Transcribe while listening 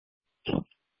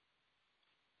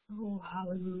Oh,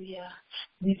 hallelujah.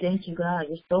 We thank you, God.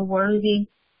 You're so worthy.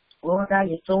 Lord God,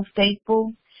 you're so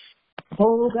faithful.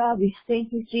 Oh, God, we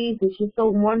thank you, Jesus. You're so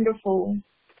wonderful.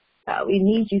 God, we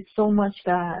need you so much,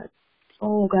 God.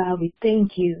 Oh, God, we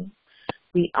thank you.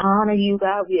 We honor you,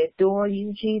 God. We adore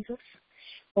you, Jesus.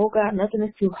 Oh, God, nothing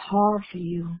is too hard for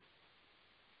you.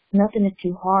 Nothing is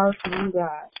too hard for you,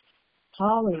 God.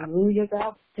 Hallelujah,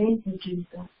 God. Thank you,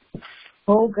 Jesus.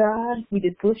 Oh, God, we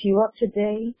just lift you up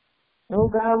today. Oh,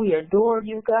 God, we adore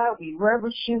you, God. We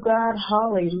reverence you, God.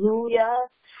 Hallelujah.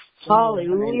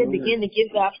 Hallelujah. Begin to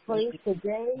give God praise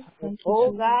today.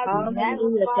 Oh, God, we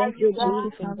magnify you,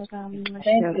 God.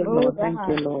 Thank you, Lord. Thank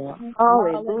you, Lord.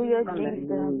 Hallelujah,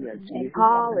 Hallelujah, Jesus. Jesus.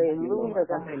 Hallelujah,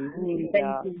 God.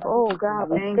 Hallelujah. Oh, God,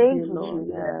 we Thank thank you, you, Lord.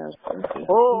 Jesus. Yes. Thank you.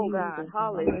 Oh, God.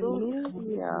 Hallelujah.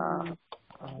 Hallelujah.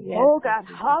 Oh, God.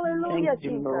 Hallelujah, Thank you,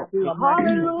 Jesus. Lord.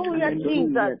 Hallelujah,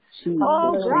 Jesus.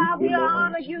 Oh, Thank God, you, we Lord.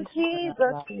 honor you, Jesus.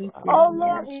 Thank you. Oh,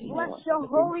 Lord, Yes, we bless Lord. your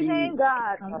holy name,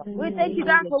 God. We thank you,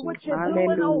 God, for what you're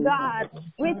doing, oh, Hallelujah. God.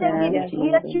 We thank you Yes,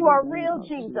 that Jesus. you are real,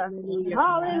 Jesus.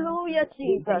 Hallelujah,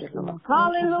 Jesus.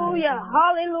 Hallelujah,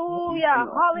 hallelujah,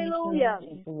 hallelujah.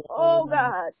 Oh,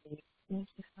 God.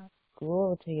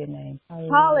 Glory to your name.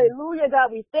 Hallelujah,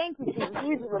 God. We thank you, Jesus.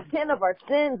 We repent of our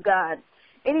sins, God.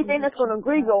 Anything that's going to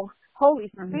grieve your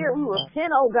Holy Spirit, we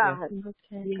repent, oh God.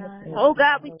 Oh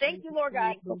God, we thank you, Lord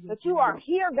God, that you are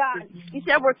here, God. You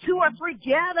said where two or three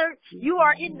gathered, you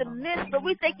are in the midst. But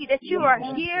we thank you that you are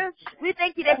here. We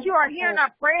thank you that you are hearing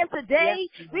our prayers today.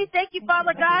 We thank you,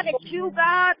 Father God, that you,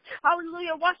 God,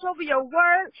 hallelujah, watch over your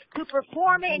word to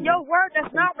perform it. And your word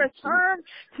does not return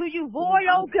to you void,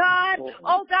 oh God.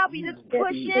 Oh God, we just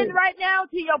push in right now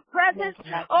to your presence.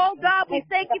 Oh God, we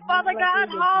thank you, Father God,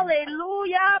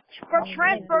 hallelujah, for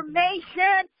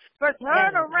transformation, for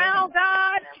turn around,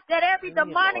 God, that every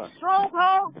demonic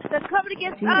stronghold that's coming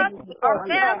against us, our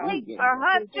family, our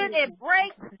husband, it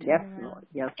breaks. Yes, Lord.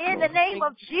 Yes, In the name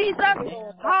of Jesus,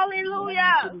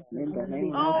 hallelujah.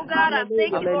 Oh God, I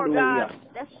thank you, Lord God,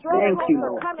 that strongholds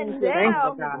are coming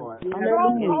down.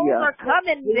 Strongholds are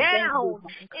coming down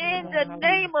in the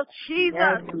name of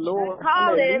Jesus.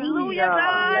 Hallelujah,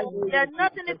 God, that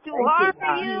nothing is too hard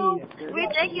for you. We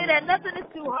thank you that nothing is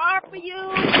too hard for you.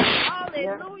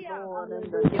 Hallelujah.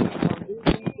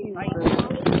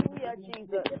 Hallelujah,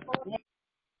 Jesus.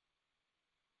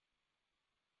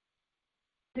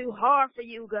 Too hard for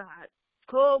you, God.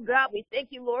 Oh, God, we thank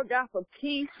you, Lord God, for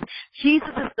peace. Jesus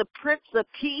is the Prince of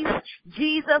Peace.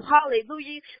 Jesus,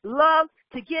 hallelujah, loves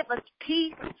to give us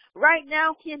peace right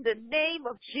now in the name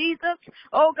of Jesus.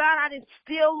 Oh, God, I just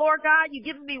feel, Lord God, you're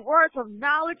giving me words of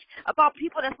knowledge about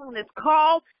people that's on this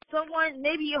call. Someone,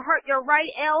 maybe you hurt your right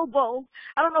elbow.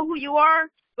 I don't know who you are,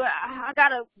 but I got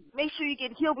to make sure you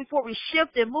get healed before we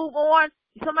shift and move on.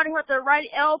 Somebody hurt their right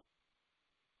elbow.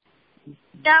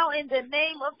 Now, in the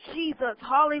name of Jesus,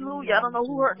 hallelujah. I don't know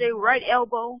who hurt their right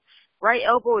elbow. Right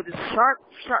elbow is a sharp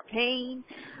pain.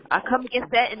 I come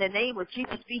against that in the name of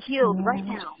Jesus. Be healed right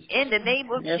now. In the name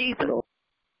of Jesus.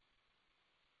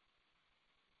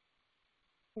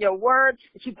 Your word,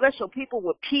 that you bless your people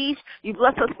with peace. You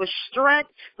bless us with strength.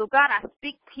 So, God, I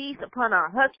speak peace upon our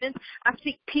husbands. I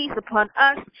speak peace upon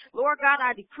us. Lord God,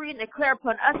 I decree and declare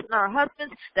upon us and our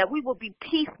husbands that we will be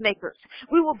peacemakers.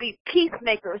 We will be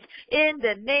peacemakers in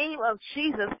the name of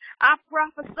Jesus. I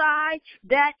prophesy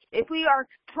that if we are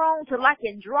prone to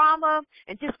liking drama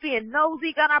and just being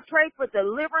nosy, God, I pray for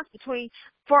deliverance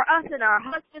for us and our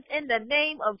husbands in the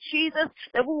name of Jesus,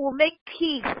 that we will make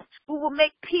peace. We will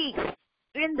make peace.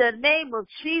 In the name of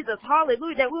Jesus,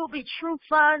 hallelujah, that we will be true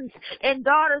sons and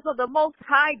daughters of the Most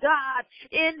High God,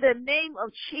 in the name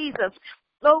of Jesus.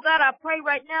 Oh God, I pray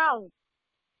right now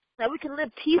that we can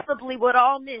live peaceably with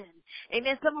all men.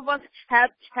 Amen. Some of us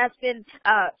have been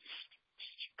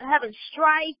having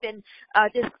strife and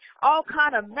just all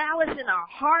kind of malice in our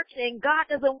hearts, and God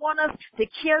doesn't want us to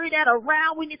carry that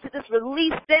around. We need to just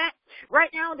release that right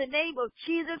now in the name of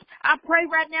Jesus. I pray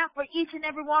right now for each and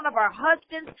every one of our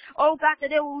husbands, oh God, that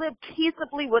they will live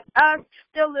peaceably with us.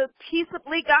 They'll live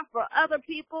peaceably, God, for other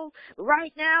people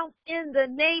right now in the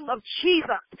name of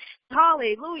Jesus.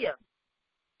 Hallelujah.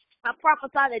 I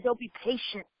prophesy that they'll be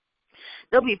patient.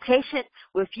 They'll be patient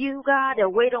with you, God.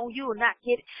 They'll wait on you and not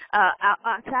get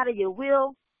outside of your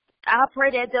will. I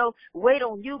pray that they'll wait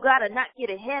on you, God, and not get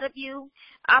ahead of you.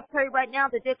 I pray right now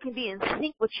that they can be in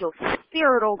sync with your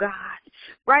spirit, oh God.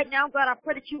 Right now, God, I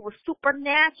pray that you will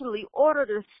supernaturally order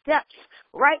their steps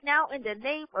right now in the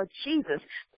name of Jesus.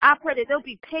 I pray that they'll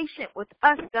be patient with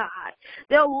us, God.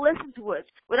 They'll listen to us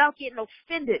without getting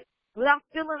offended. without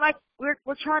feeling like we're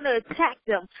trying to attack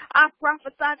them. I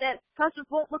prophesy that husbands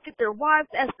won't look at their wives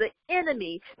as the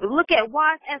enemy, but look at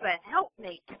wives as a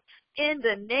helpmate in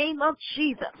the name of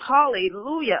Jesus.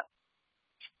 Hallelujah.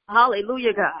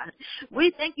 Hallelujah, God.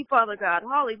 We thank you, Father God.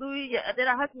 Hallelujah. That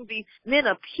our husbands will be men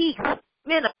of peace,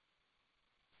 men of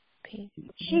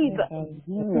Jesus.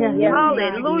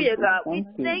 Hallelujah, God. We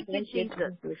thank you,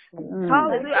 Jesus.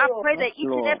 Hallelujah. I pray that each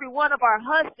and every one of our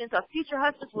husbands, our future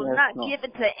husbands, will not give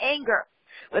into anger.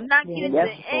 But not get into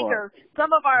anger.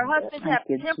 Some of our husbands have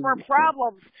temper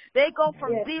problems. They go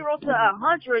from 0 to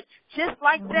 100 just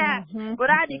like that. But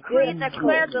I decree and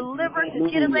declare deliverance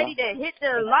is getting ready to hit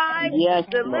their lives.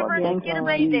 Deliverance is getting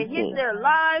ready to hit their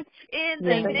lives in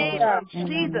the name of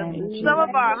Jesus. Some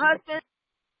of our husbands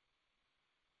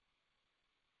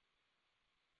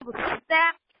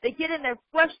snap. They get in their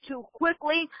flesh too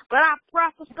quickly, but I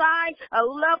prophesy a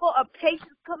level of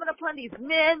patience coming upon these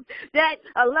men, that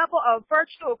a level of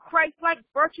virtue, of Christ-like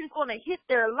virtue is going to hit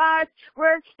their lives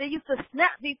where they used to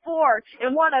snap before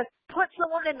and want to punch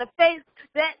someone in the face,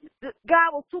 that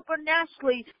God will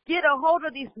supernaturally get a hold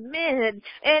of these men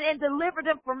and deliver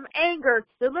them from anger,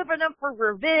 deliver them from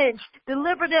revenge,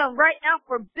 deliver them right now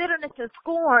from bitterness and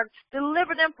scorn,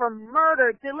 deliver them from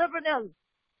murder, deliver them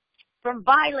from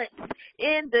violence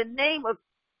in the name of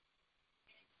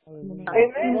In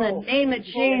the name of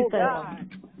Jesus.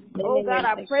 Oh God,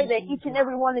 I pray that each and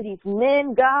every one of these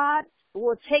men, God,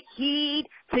 will take heed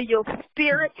to your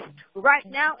spirit right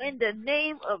now in the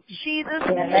name of Jesus.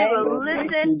 They will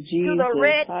listen to the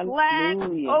red flag.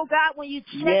 Oh God, when you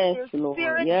check your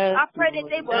spirit, I pray that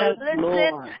they will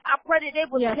listen. I pray that they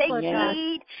will take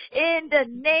heed in the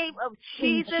name of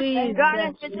Jesus. God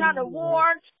has been trying to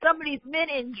warn some of these men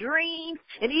in dreams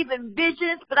and even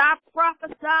visions, but I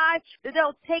prophesy that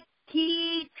they'll take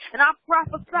heed, and I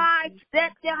prophesy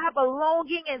that they'll have a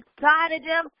longing inside of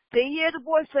them to hear the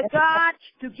voice of God,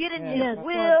 to get in His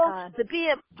will, to be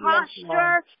in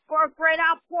posture for a great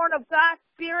outpouring of God's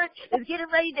Spirit is getting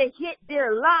ready to hit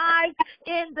their lives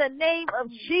in the name of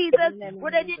Jesus.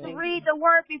 Where they didn't read the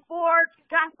Word before,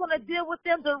 God's going to deal with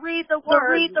them to read the Word.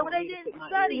 Where they didn't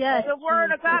study the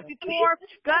Word of God before,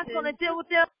 God's going to deal with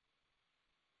them.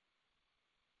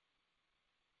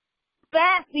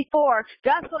 Fast before,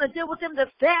 God's going to deal with them to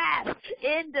fast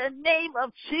in the name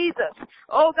of Jesus.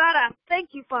 Oh God, I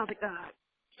thank you, Father God,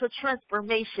 for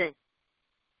transformation.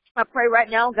 I pray right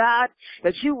now, God,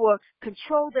 that you will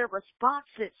control their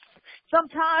responses.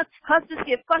 Sometimes husbands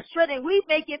get frustrated, and we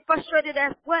may get frustrated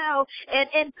as well.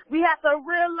 And we have to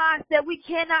realize that we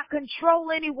cannot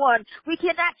control anyone. We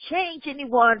cannot change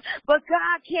anyone. But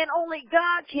God can, only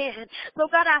God can. So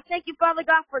God, I thank you, Father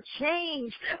God, for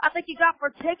change. I thank you, God,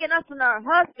 for taking us and our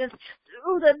husbands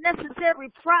through the necessary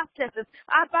processes.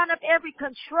 I bind up every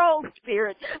control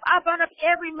spirit. I bind up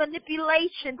every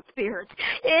manipulation spirit.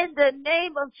 In the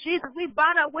name of Jesus, we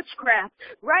bind up witchcraft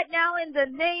right now in the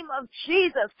name of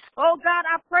Jesus. Oh God,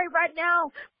 I pray right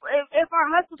now if our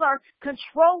husbands are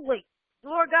controlling,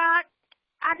 Lord God,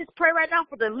 I just pray right now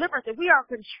for deliverance. If we are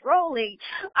controlling,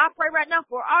 I pray right now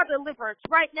for our deliverance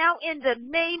right now in the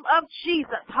name of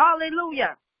Jesus.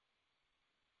 Hallelujah.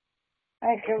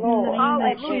 Thank you, Lord.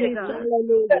 Hallelujah, God.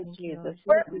 Hallelujah, Jesus.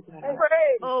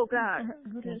 Oh, God.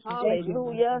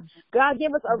 Hallelujah. God,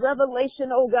 give us a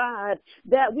revelation, oh, God,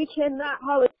 that we cannot,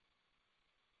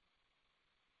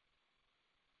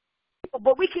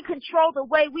 but we can control the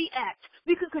way we act.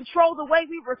 We can control the way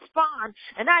we respond.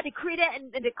 And I decree that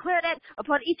and declare that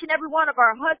upon each and every one of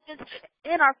our husbands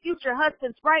and our future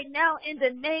husbands right now in the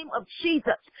name of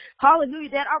Jesus. Hallelujah.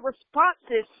 That our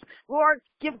responses, Lord,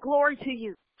 give glory to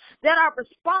you. That our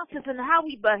responses and how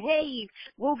we behave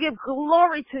will give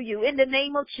glory to you in the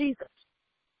name of Jesus.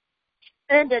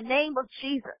 In the name of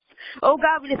Jesus. Oh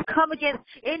God, we just come against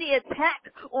any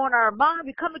attack on our mind.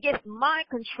 We come against mind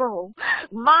control,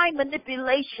 mind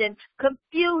manipulation,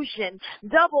 confusion,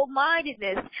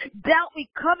 double-mindedness, doubt. We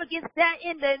come against that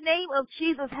in the name of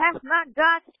Jesus. Has not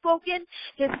God spoken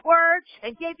His word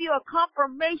and gave you a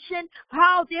confirmation?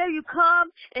 How dare you come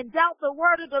and doubt the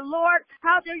word of the Lord?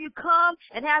 How dare you come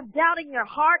and have doubt in your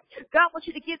heart? God wants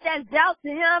you to give that doubt to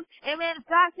Him. Amen. If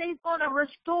God says He's going to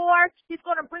restore, He's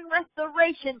going to bring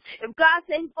restoration. If God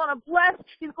says He's going to bless,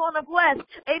 He's going to bless.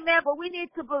 Amen. But we need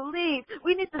to believe.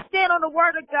 We need to stand on the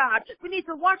word of God. We need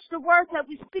to watch the words that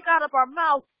we speak out of our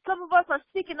mouth. Some of us are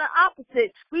speaking the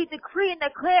opposite. We decree and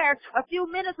declare a few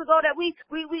minutes ago that we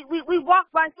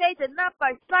walk by faith and not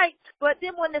by sight. But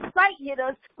then when the sight hit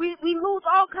us, we lose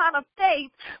all kind of faith.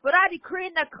 But I decree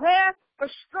and declare for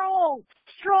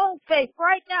strong faith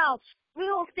right now. We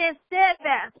will stand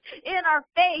steadfast in our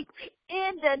faith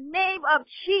in the name of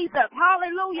Jesus.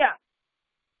 Hallelujah.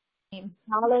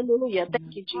 Hallelujah.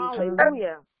 Thank you, Jesus.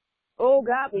 Hallelujah. Oh,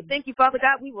 God, we thank you, Father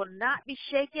God. We will not be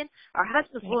shaken. Our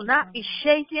husbands will not be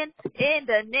shaken in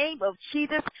the name of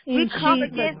Jesus. We come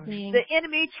against the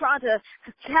enemy trying to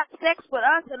have sex with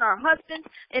us and our husbands.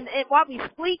 And while we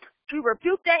sleep, we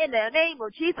rebuke that in the name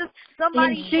of Jesus.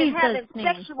 Somebody is having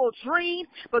sexual dreams,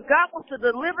 but God wants to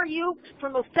deliver you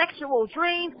from those sexual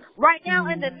dreams right now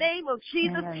in the name of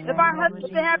Jesus. If our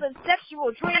husbands are having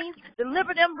sexual dreams,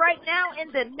 deliver them right now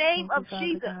in the name of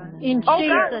Jesus. Oh,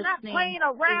 God, we're not playing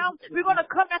around. We're going to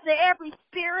come after every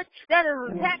spirit that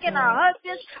is attacking our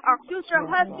husbands, our future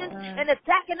husbands, and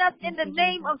attacking us in the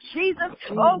name of Jesus.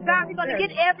 Oh, God, we're going to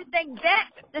get everything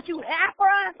back that you have for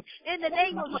us in the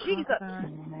name of Jesus.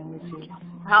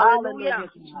 Hallelujah.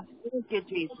 Thank you,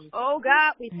 Jesus. Oh,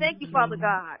 God, we thank you, Father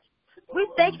God. We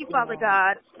thank you, Father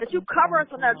God, that you cover us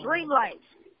in our dream life.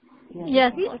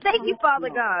 Yes. We thank you, Father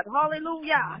God.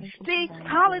 Hallelujah. See,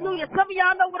 hallelujah. Some of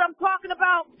y'all know what I'm talking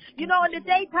about. You know, in the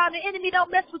daytime, the enemy don't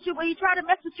mess with you, but he try to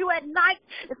mess with you at night.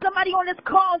 And somebody on this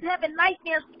call is having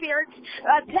nightmare spirits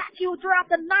attack you throughout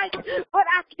the night. But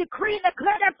I decree and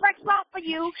declare that breaks off for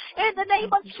you in the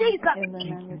name of Jesus.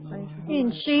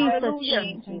 In Jesus'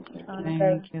 name.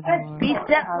 Be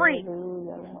set free.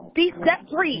 Be set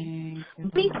free.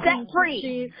 Be set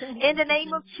free in the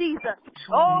name of Jesus.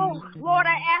 Oh, Lord,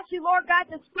 I ask you, Lord God,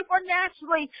 to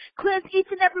supernaturally cleanse each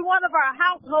and every one of our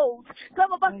households.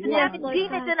 Some of us been having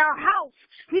demons in our house.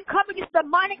 We come against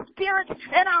demonic spirits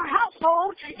in our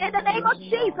household in the name of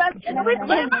Jesus. And we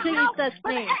cleanse our house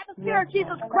with the atmosphere of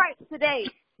Jesus Christ today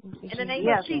in the name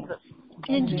of Jesus.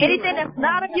 Anything that's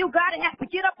not of you, God, it has to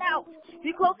get up out.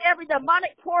 We close every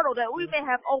demonic portal that we may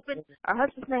have open, our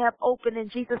husbands may have open in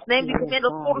Jesus' name. We command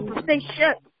those portals to stay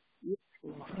shut.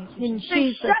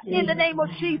 Stay shut in the name of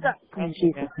Jesus. Stay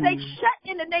shut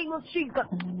in the name of Jesus.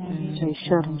 Stay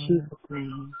shut in Jesus'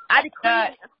 name. I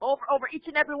decree over each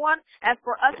and every one, as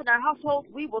for us and our households,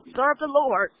 we will serve the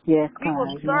Lord. Yes, we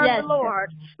will serve the Lord.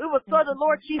 We will serve the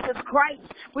Lord Jesus Christ.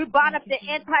 We bind up the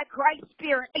Antichrist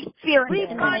spirit. We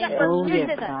bind up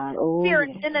religious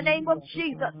spirits in the name of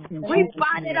Jesus. We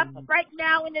bind it up right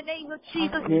now in the name of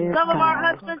Jesus. Some of our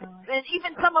husbands and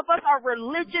even some of us are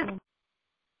religious.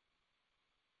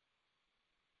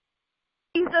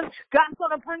 Jesus, God's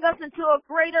going to bring us into a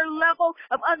greater level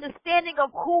of understanding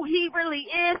of who he really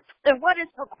is and what is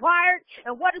required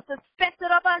and what is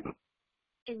expected of us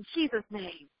in Jesus'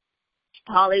 name.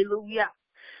 Hallelujah.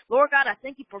 Lord God, I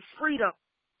thank you for freedom.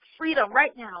 Freedom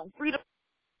right now. Freedom.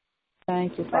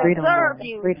 Thank you, to serve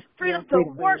you, freedom to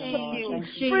worship you,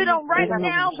 freedom right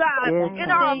now, God, in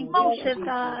our emotions,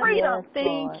 freedom,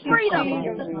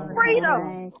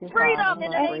 freedom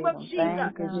in the name of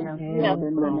Jesus.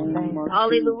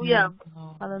 Hallelujah.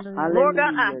 Lord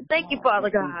God, I thank you,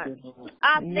 Father God.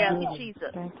 I thank you,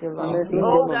 Jesus.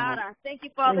 Oh God, I thank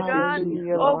you, Father God.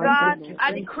 Oh God,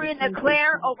 I decree and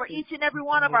declare over each and every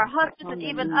one of our husbands and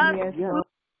even us,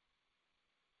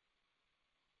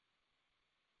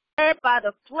 led by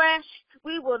the flesh.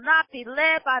 We will not be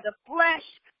led by the flesh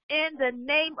in the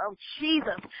name of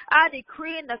Jesus. I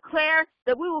decree and declare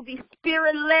that we will be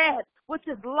spirit-led, which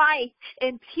is life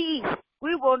and peace.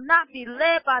 We will not be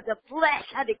led by the flesh.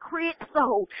 I decree it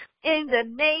so in the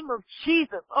name of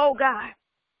Jesus. Oh God.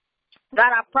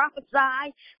 God, I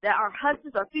prophesy that our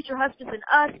husbands, our future husbands and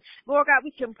us, Lord God,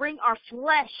 we can bring our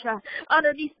flesh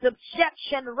underneath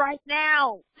subjection right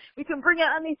now. We can bring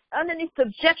it underneath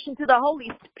subjection to the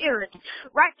Holy Spirit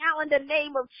right now in the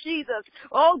name of Jesus.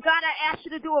 Oh, God, I ask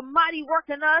you to do a mighty work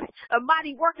in us, a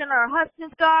mighty work in our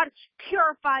husbands, God.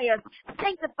 Purify us,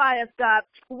 sanctify us, God.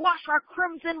 Wash our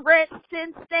crimson red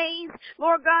sin stains,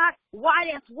 Lord God,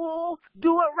 white as wool.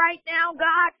 Do it right now,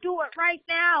 God. Do it right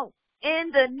now.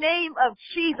 In the name of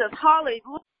Jesus.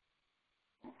 Hallelujah.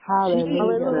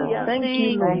 Hallelujah. Thank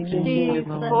you, Lord Jesus.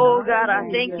 Oh, God, I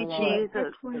thank you,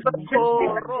 Jesus.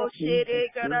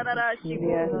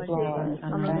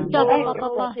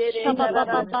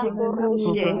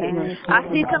 I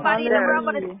see somebody in the realm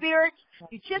of the spirit.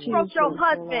 You just wrote your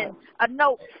husband a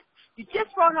note. You just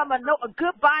wrote him a note, a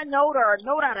goodbye note or a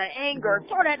note out of anger.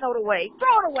 Throw that note away.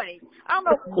 Throw it away. I don't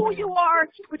know who you are,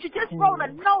 but you just wrote a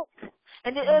note.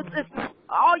 And it's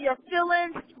all your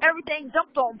feelings, everything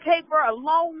dumped on paper, a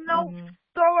long note.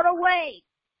 Throw it away.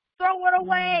 Throw it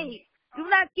away. Do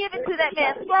not give it to that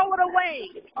man. Throw it away.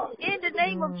 In the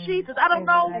name of Jesus. I don't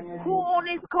know who on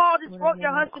this call just wrote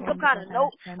your husband some kind of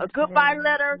note, a goodbye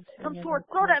letter, some sort.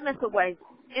 Throw that mess away.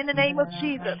 In the name of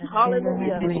Jesus.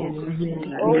 Hallelujah.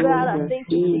 Oh, God, I thank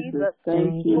you, Jesus.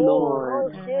 Thank you,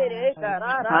 Lord.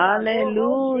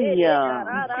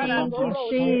 Hallelujah. Thank you,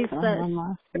 Jesus.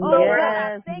 Oh, Yes, God,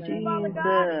 I thank you, Father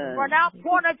God, for an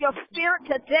outpouring of your spirit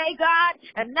today, God,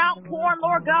 and an outpouring,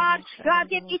 Lord God. God,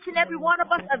 give each and every one of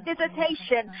us a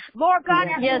visitation. Lord God,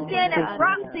 as we stand as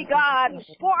proxy, God,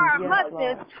 for our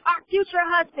husbands, our future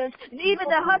husbands, and even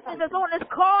the husbands that's on this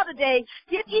call today,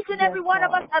 give each and every one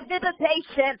of us a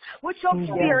visitation with your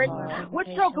spirit,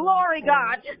 with your glory,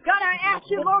 God. God, I ask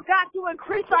you, Lord God, to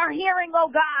increase our hearing,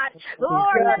 oh God.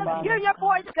 Lord, let us hear your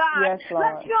voice, God.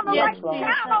 Let's feel the right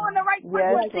channel and the right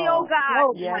frequency, oh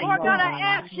God. Lord God,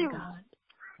 I ask you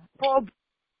for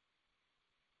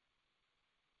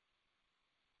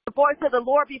the voice of the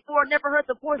Lord before. Never heard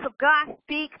the voice of God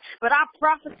speak, but I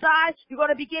prophesy you're going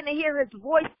to begin to hear his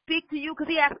voice speak to you because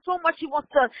he has so much he wants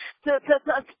to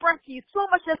express to you, so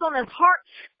much that's on his heart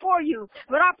for you.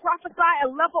 But I prophesy a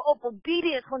level of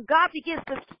obedience. When God begins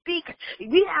to speak,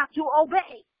 we have to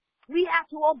obey. We have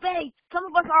to obey. Some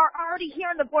of us are already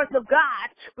hearing the voice of God,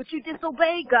 but you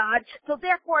disobey God. So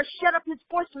therefore, shut up his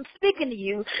voice from speaking to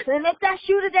you. And if that's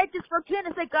you today, just repent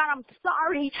and say, God, I'm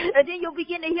sorry. And then you'll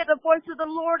begin to hear the voice of the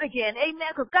Lord again.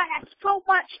 Amen. Because God has so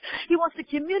much he wants to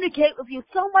communicate with you,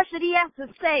 so much that he has to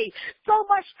say, so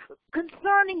much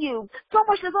concerning you, so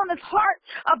much is on his heart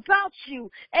about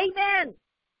you. Amen.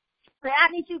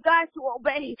 I need you guys to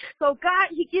obey. So God,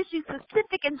 he gives you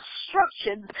specific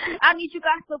instructions. I need you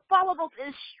guys to follow those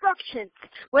instructions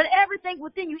with everything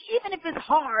within you, even if it's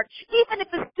hard, even if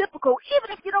it's difficult,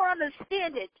 even if you don't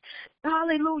understand it.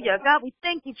 Hallelujah. God, we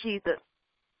thank you, Jesus.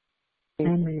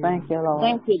 Amen. Thank you, Lord.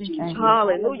 Thank you, Jesus.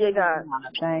 Hallelujah, God.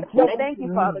 Thank you. Thank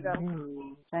you, Father God.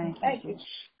 Thank you.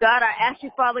 God, I ask you,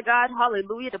 Father God,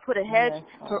 hallelujah, to put a hedge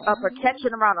of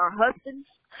protection around our husbands,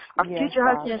 our future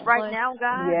husbands right now,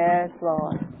 God. Yes,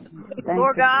 Lord.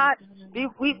 Lord God,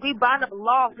 we bind up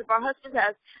loss. If our husband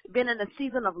has been in a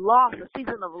season of loss, a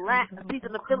season of lack, a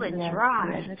season of feeling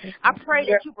dry, I pray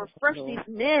that you refresh these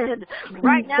men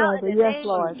right now in the name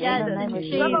of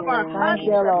Jesus. Some of our husbands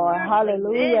are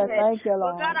hallelujah. Thank you, Lord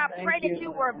Lord. God, I pray that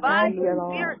you revive their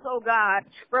spirits, oh God.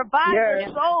 Revive their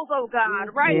souls, oh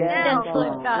God, right now.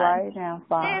 Right now,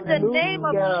 Father. In the name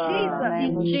of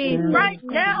Jesus. Right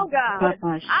now, God.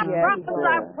 I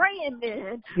prophesy praying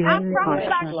men. I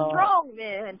prophesy strong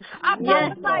men. I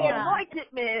prophesy anointed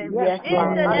men.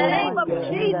 In the name of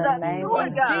Jesus.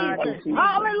 Lord God.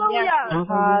 Hallelujah.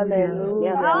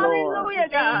 Hallelujah. Hallelujah,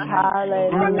 God.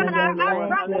 Hallelujah. Lord God, I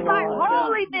prophesy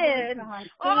holy men.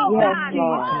 Oh God,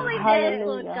 holy men.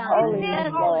 Holy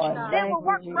men, Lord. They will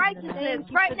work righteousness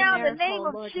right now in the name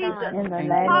of Jesus. In the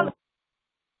name of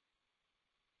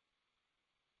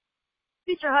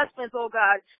future husbands, oh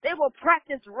God. They will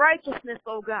practice righteousness,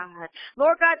 oh God.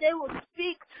 Lord God, they will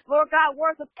speak, Lord God,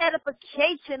 words of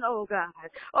edification, oh God.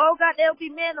 Oh God, they'll be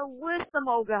men of wisdom,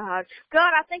 oh God.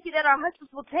 God, I thank you that our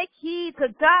husbands will take heed to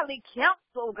godly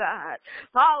counsel, God.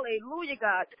 Hallelujah,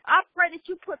 God. I pray that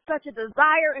you put such a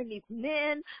desire in these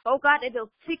men, oh God, that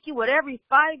they'll seek you with every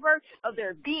fiber of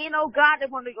their being, oh God. They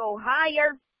want to go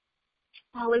higher.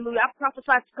 Hallelujah. I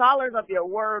prophesy scholars of your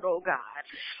word, oh God.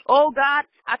 Oh God,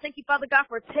 I thank you, Father God,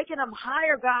 for taking them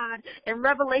higher, God, in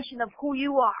revelation of who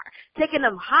you are. Taking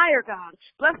them higher, God.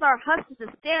 Bless our husbands to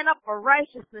stand up for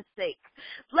righteousness' sake.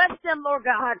 Bless them, Lord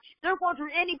God. They're going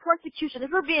through any persecution.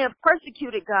 If we're being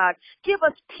persecuted, God, give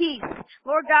us peace.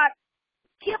 Lord God,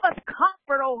 give us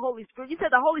comfort, oh Holy Spirit. You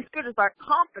said the Holy Spirit is our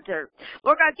comforter.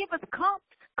 Lord God, give us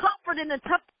comfort in the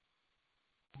tough.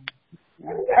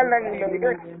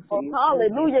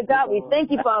 Hallelujah, God. We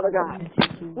thank you, Father God.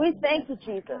 We thank you,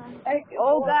 Jesus.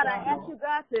 Oh, God, I ask you,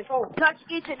 God, to touch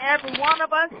each and every one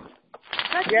of us.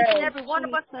 Touch each and every one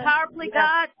of us powerfully,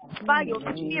 God, by your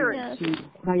Spirit.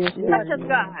 Touch us,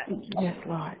 God. yes,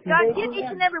 Lord. God, give each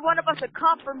and every one of us a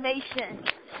confirmation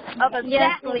of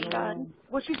exactly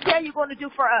what you said you're going to do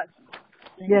for us.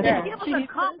 Yes, Give us a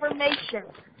confirmation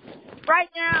right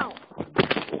now.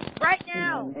 Right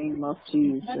now. In the name of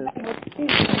Jesus.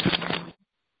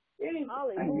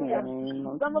 Hallelujah.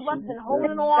 Some of us been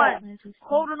holding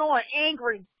on,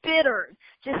 angry, bitter,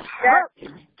 just hurt.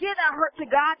 Give that hurt to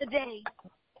God today.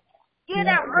 Give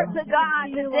that hurt to God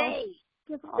today.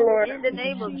 In the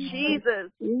name of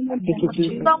Jesus.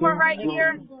 Somewhere right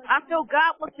here, I feel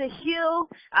God wants to heal.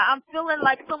 I'm feeling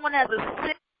like someone has a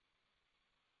sick.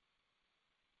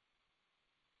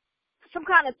 Some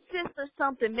kind of cyst or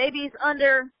something. Maybe it's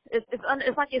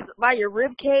like it's by your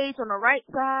rib cage on the right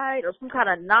side, or some kind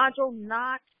of nodule,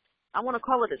 knot. I want to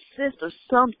call it a cyst or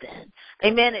something.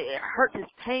 Amen. It hurts.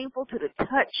 It's painful to the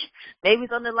touch. Maybe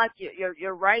it's under like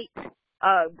your right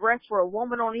breast for a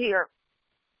woman on here.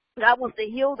 God wants to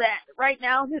heal that right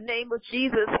now in the name of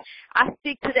Jesus. I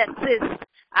speak to that cyst.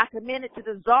 I command it to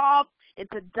dissolve and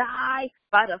to die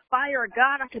by the fire of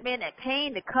God. I command that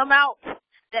pain to come out.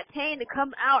 That pain to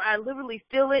come out. I literally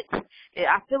feel it.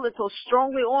 I feel it so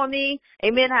strongly on me.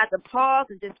 Amen. I have to pause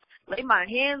and just lay my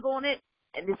hands on it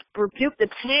and just rebuke the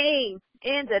pain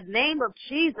in the name of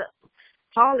Jesus.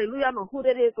 Hallelujah. I don't know who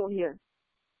that is on here.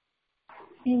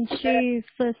 In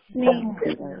Jesus' name.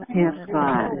 Yes,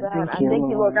 God. I thank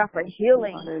you, Lord God, for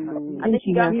healing. I thank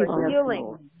you, God, for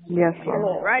healing. Yes,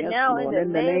 Lord. Right now, in the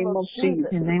name of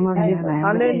Jesus. In the name of Jesus.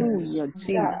 Hallelujah,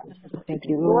 Jesus. Thank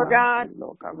you, Lord God.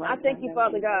 I thank you,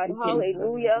 Father God.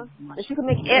 Hallelujah. That you can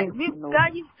make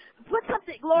God, you put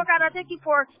something, Lord God, I thank you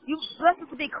for you bless us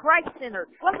to be Christ-centered.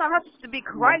 Bless our hearts to be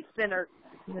Christ-centered.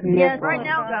 Yes, right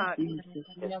now, God.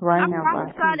 Right I now,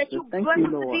 prophesy God. that you bless us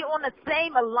to be on the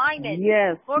same alignment.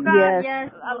 Yes. Lord God,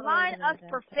 Yes. align us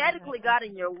prophetically, God,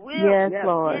 in your will. Yes,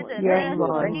 Lord. In the Yes, name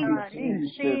Lord. of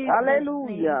Jesus.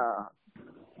 Hallelujah.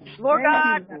 Lord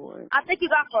God, I thank you,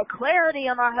 God, for clarity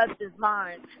in our husband's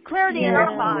mind, clarity in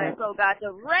our minds, oh God,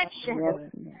 direction.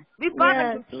 We bind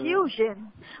up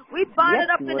confusion. We bind it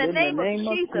up in the name of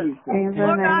Jesus.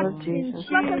 Lord God,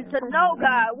 bless us to know,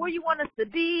 God, where you want us to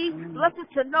be. Bless us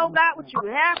to know, God, what you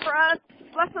have for us.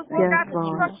 Bless us, Lord God,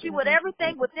 to trust you with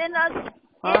everything within us.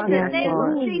 In the name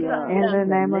of Jesus. In the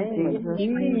name of Jesus.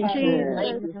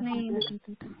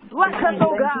 Bless us,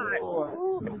 oh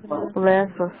God.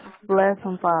 Bless us. Bless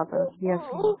them, Father. Yes,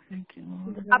 Lord.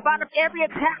 I bind up every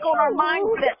attack on our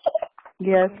mindset.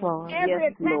 Yes, Lord. Every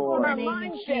attack on our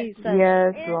mindset.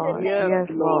 Yes, Lord. Yes,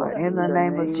 Lord. In the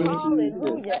name of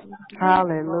Jesus.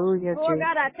 Hallelujah. Lord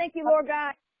God, I thank you, Lord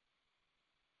God.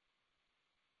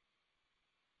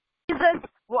 Jesus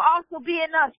will also be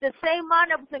in us. The same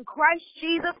mind that was in Christ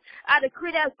Jesus, I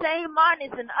decree that same mind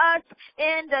is in us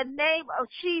in the name of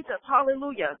Jesus.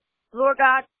 Hallelujah. Lord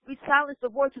God, we silence the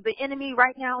voice of the enemy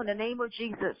right now in the name of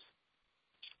Jesus.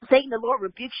 Satan, the Lord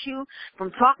rebukes you from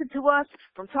talking to us,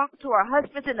 from talking to our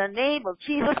husbands in the name of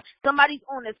Jesus. Somebody's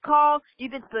on this call.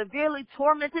 You've been severely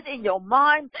tormented in your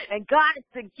mind, and God is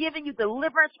giving you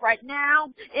deliverance right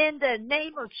now in the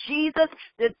name of Jesus.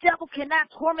 The devil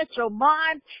cannot torment your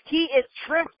mind. He is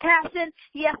trespassing.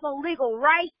 He has no legal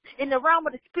right in the realm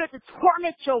of the spirit to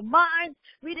torment your mind.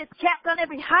 We just cast down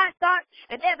every high thought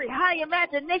and every high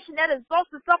imagination that exalts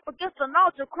itself against the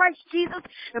knowledge of Christ Jesus,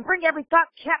 and bring every thought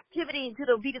captivity into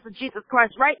the obedience of Jesus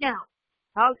Christ right now.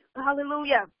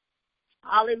 Hallelujah.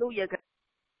 Hallelujah, God.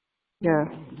 Yes.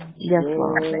 Yes,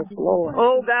 Lord.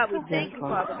 Oh, God, we thank you,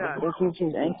 Father God. Thank you,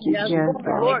 Jesus. Thank you, yes,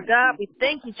 Lord God, we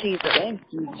thank you, Jesus. Thank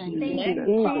you, Jesus.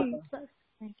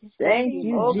 Thank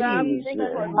you, oh, God, we thank you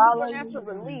for supernatural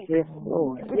release. Yes,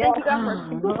 Lord. We thank you, God, for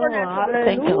supernatural release.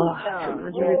 Thank you, Lord.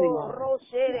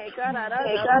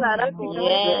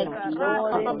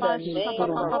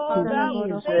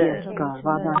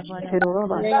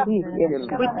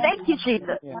 We thank you,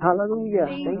 Jesus. Hallelujah.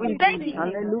 We thank you.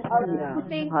 Hallelujah.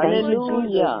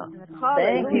 Hallelujah.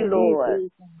 Thank you, Lord.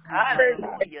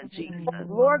 Hallelujah, Jesus.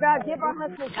 Lord God, give our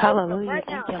husbands wisdom right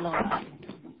now.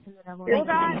 Lord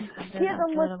God, give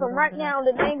them wisdom right now in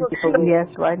the name of Jesus. Yes,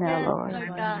 right now, Lord.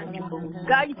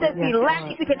 God, you said we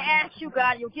lack, we can ask you,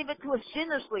 God. You'll give it to us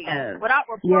generously without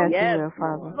reproach. Yes, you will,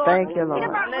 Father. Lord, thank you, Lord.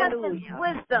 Give our husbands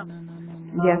wisdom.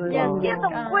 Yes, Lord. Give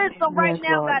them wisdom right yes,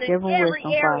 now, Lord. God, give in every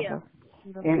wisdom, area.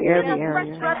 Father. In every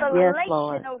area. Yes,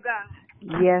 Lord. Oh, God.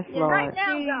 Yes, Lord. Right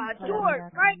now, God. Do it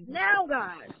right now,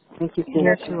 God. Thank you,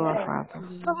 yes, you are, Father.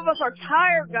 Some of us are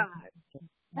tired, God.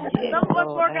 Some of us,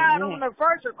 Lord God, on the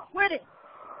verge of quitting.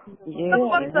 Some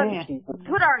of us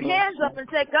put our hands up and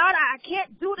say, God, I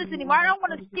can't do this anymore. I don't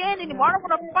want to stand anymore. I don't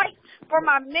want to fight for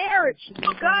my marriage.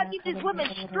 God, give these women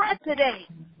strength today.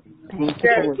 Give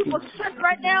these people strength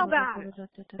right now, God.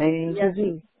 Thank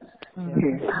you.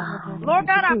 Lord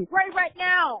God, I pray right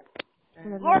now,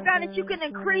 Lord God, that you can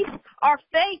increase our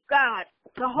faith, God,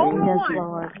 to hold on.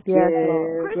 Lord. Yes,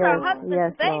 Lord. Increase our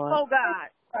husband's faith, oh God.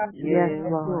 Yes,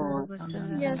 Lord.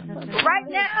 Right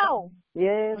now.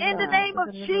 Yes, in the name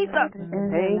of Jesus.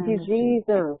 Thank you,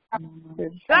 Jesus.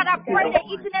 God, I pray that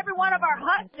each and every one of our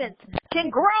husbands can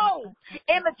grow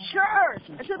and mature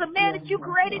into the man that you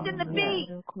created them to be.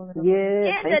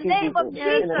 Yes, in the name of Jesus.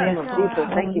 In the name of Jesus.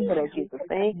 Thank you for that, Jesus.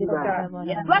 Thank you, God.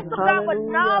 Bless them, God, with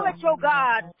knowledge, oh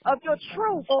God, of your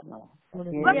truth.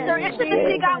 Bless their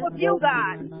intimacy, God, with you,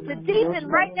 God. To deepen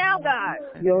right now, God.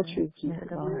 Your truth,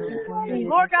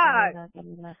 Lord God.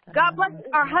 God bless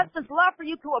our husband's love for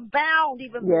you to abound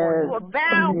even more. To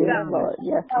abound, God.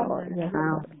 Yes, Lord. Yes,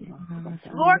 Lord.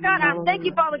 Lord God, I thank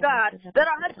you, Father God, that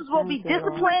our husbands will be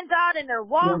disciplined, God, in their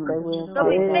walk. They'll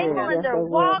be faithful in their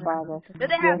walk. That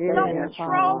they have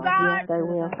self-control, God. Yes, they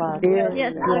will, Father.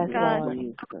 Yes, Lord God.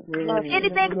 If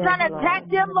anything's trying to attack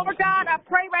them, Lord God, I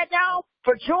pray right now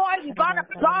for joy. We bind up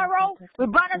sorrow. We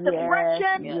bind up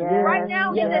depression. Right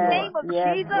now, in the name of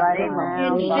Jesus.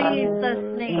 In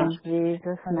Jesus' name. In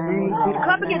Jesus' name. We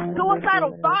come against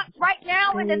suicidal thoughts right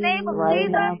now in the name of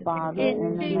Jesus.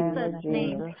 In Jesus'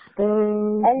 name.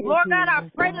 Lord God, I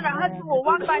pray that our husband will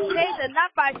walk by faith and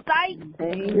not by sight.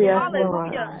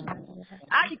 Hallelujah.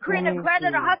 I decree and declare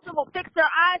that our husband will fix their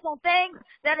eyes on things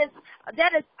that is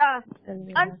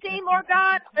unseen, Lord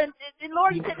God. And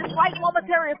Lord, you said this light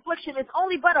momentary affliction is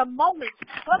only but a moment.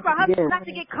 Help our husbands not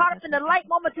to get caught up in the light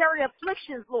momentary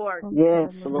afflictions, Lord.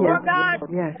 Yes, Lord God.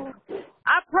 Yes.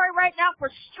 I pray right now for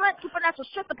strength, supernatural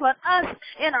strength upon us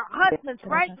and our husbands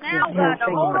right now, God.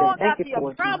 To hold on, God, to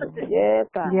your promises. Yes,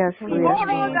 God. Yes, hold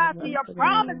on, God, to your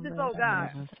promises, oh God.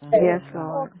 Yes,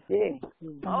 Lord.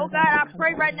 Oh God, I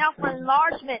pray right now for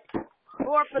enlargement.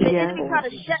 Lord, for the enemy trying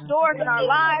to shut doors in our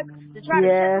lives, to try to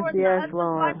shut doors in our husband's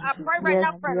life. I pray right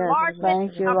now for enlargement.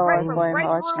 Thank you, Lord, for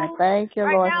enlargement. Thank you,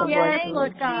 Lord, for breakthrough.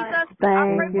 Lord God. Jesus,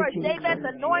 I pray for David's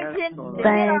anointing to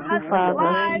hit our husband's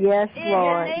lives. Yes,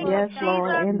 Lord. In the name Yes, of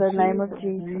Lord. Jesus. In the name of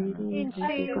Jesus. In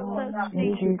Jesus'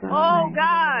 In Jesus' Oh name.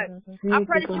 God, I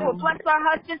pray that you will bless our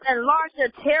husbands and enlarge their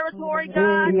territory,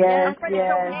 God. Yes, I pray that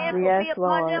your hands will be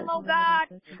upon them, oh God.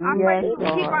 I pray that you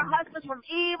will keep our husbands from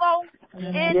evil.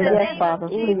 In the name of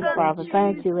Jesus. Father,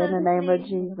 thank you in the name of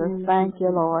Jesus. Thank you,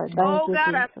 Lord. Thank you,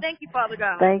 God, Jesus. I thank you, Father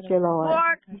God. Thank you, Lord.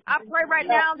 Lord, I pray right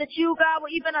now that you, God,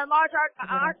 will even enlarge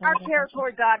our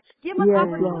territory, God. Give us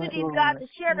opportunities, God, to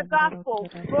share the gospel.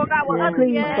 Lord God, with others.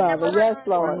 Please, Father. Yes,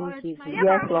 Lord. Give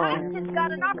our husbands,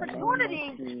 God, an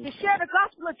opportunity to share the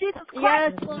gospel of Jesus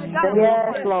Christ.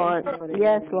 Yes, Lord.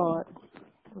 Yes, Lord.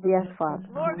 Yes, Father.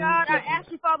 Lord God, I ask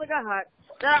you, Father God,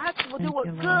 that our husbands will do what's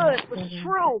good, what's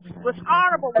true, what's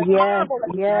honorable, what's honorable,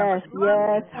 what's yes.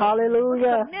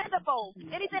 Hallelujah. what's commendable,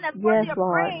 anything that's worthy of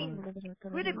praise.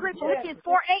 We decree Philippians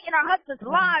 4:8 in our husbands'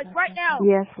 lives right now.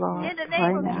 Yes, Lord. In the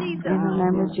name of Jesus. In the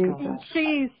name of Jesus. In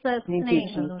Jesus'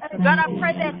 name. God, I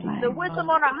pray that the wisdom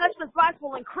on our husbands' lives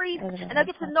will increase, and they'll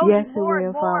get to know you more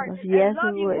and more, and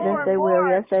love you more and more.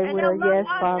 Yes, they and will. they'll Yes,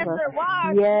 love us Father. as their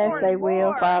wives Yes, more they and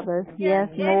will, more. Father. Yes,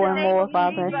 more and more,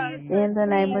 Father. Jesus. In the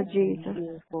name of Jesus.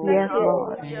 Yes,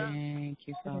 Lord. Thank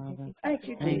you, Father. Thank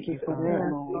you, Thank you,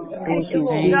 Father. Thank you,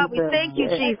 Jesus. God, we thank you,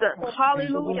 Jesus.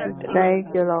 Hallelujah.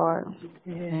 Thank you, Lord.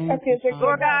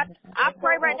 Lord God, I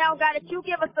pray right now, God, that you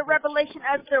give us the revelation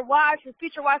as their wives and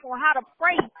future wives on how to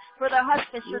pray for their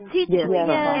husbands strategically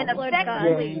and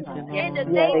effectively in the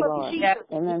name of Jesus.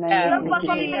 In the name Some of us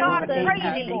don't even know how to pray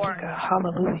anymore.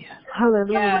 Hallelujah.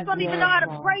 Some of us don't even know how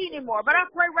to pray anymore. But I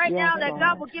pray right now that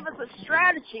God will give us a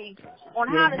strategy on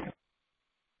how to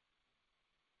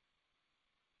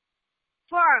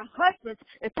for our husbands.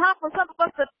 It's time for some of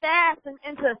us to fast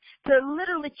and to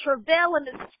literally travail in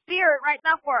the spirit right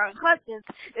now for our husbands.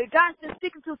 God's been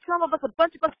speaking to some of us, a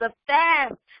bunch of us, to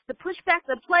fast, to push back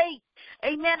the plate.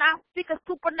 Amen. I speak a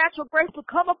supernatural grace to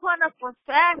come upon us for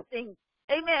fasting.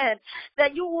 Amen.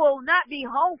 That you will not be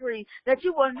hungry, that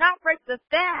you will not break the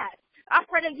fast. I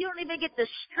pray that you don't even get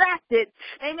distracted.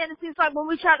 Amen. It seems like when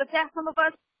we try to fast, some of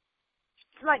us,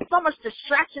 like so much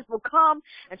distractions will come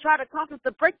and try to cause us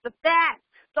to break the fast.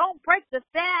 Don't break the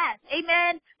fast.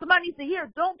 Amen. Somebody needs to hear,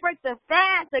 don't break the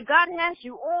fast that God has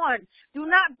you on. Do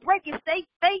not break it. Stay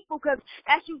faithful, because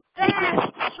as you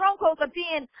fast, strongholds are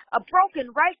being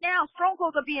broken right now.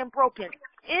 Strongholds are being broken.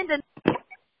 In the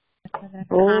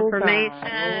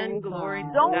Confirmation. Glory to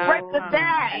God. Don't break the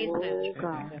fast.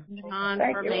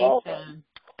 Confirmation.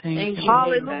 Thank you.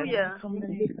 Hallelujah.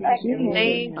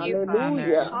 Thank you,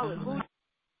 Father. Hallelujah.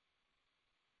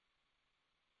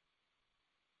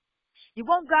 You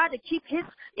want God to keep his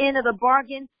end of the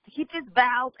bargain, to keep his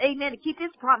vows, amen, to keep his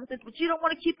promises, but you don't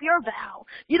want to keep your vow.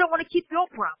 You don't want to keep your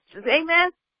promises, amen.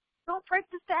 Don't break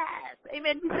the fast,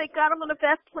 amen. You say, God, I'm going to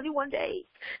fast 21 days.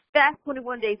 Fast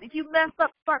 21 days. If you mess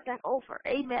up, start back over,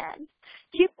 amen.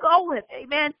 Keep going,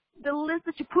 amen. The list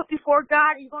that you put before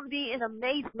God, you're going to be in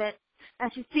amazement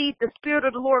as you see the Spirit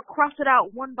of the Lord cross it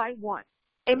out one by one.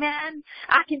 Amen.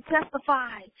 I can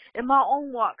testify in my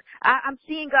own walk. I'm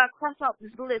seeing God cross out this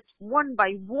list one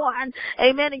by one.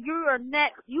 Amen. And you are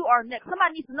next. You are next.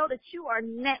 Somebody needs to know that you are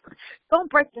next. Don't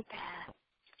break the fast.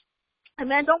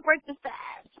 Amen. Don't break the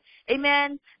fast.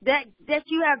 amen, that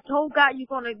you have told God you're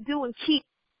going to do and keep.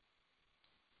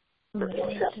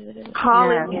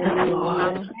 Hallelujah.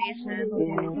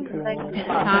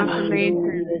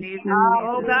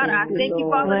 Oh God, I thank you,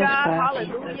 Father God,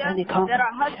 hallelujah, that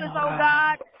our husbands, oh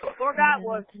God, Lord God,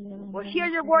 will hear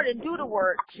your word and do the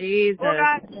word. Jesus. Lord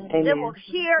God, they will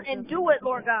hear and do it,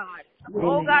 Lord God.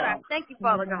 Oh God, I thank you,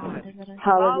 Father God.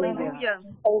 Hallelujah.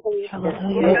 Lord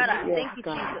God, I thank you,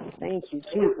 Jesus. Thank you,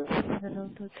 Jesus.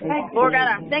 Lord God,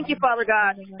 I thank you, Father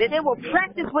God, that they will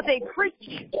practice what they preach.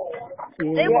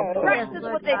 They will practice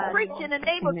what they preach in the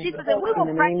name of Jesus, and we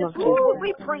will practice what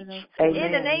we preach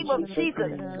in the name of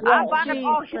Jesus. I bind up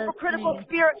all hypocritical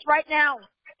spirits right now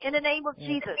in the name of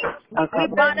Jesus. We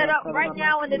bind it up right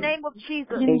now in the name of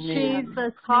Jesus. In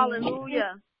Jesus'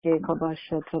 Hallelujah.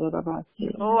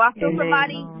 Oh, I feel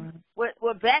somebody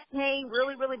with back pain,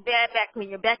 really, really bad back pain.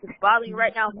 Your back is bothering you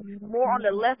right now, more on the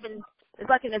left, and it's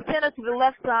like in the center to the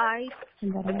left side.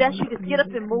 If that's you, just get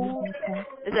up and move.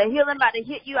 There's a healing about to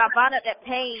hit you. I bind up that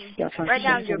pain right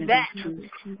now in your back.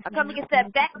 I come against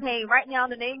that back pain right now in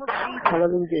the name of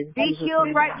Jesus. Be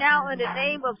healed right now in the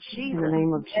name of Jesus. In the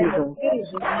name of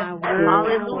Jesus.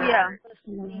 Hallelujah.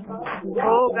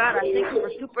 Oh, God, I thank you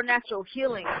for supernatural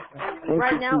healing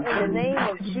right now in the name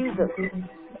of Jesus.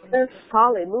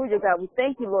 Hallelujah, God. We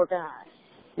thank you, Lord God.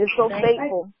 You're so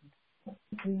faithful.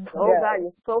 Oh, God,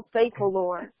 you're so faithful,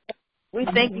 Lord. We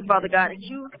thank you, Father God, that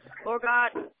you, Lord God,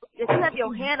 that you have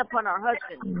your hand upon our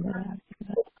husbands.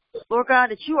 Lord God,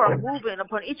 that you are moving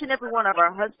upon each and every one of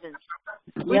our husbands.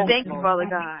 We thank you, Father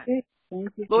God.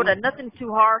 Lord, that nothing's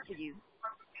too hard for you.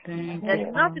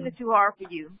 That nothing is too hard for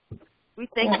you. We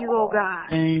thank you, oh God,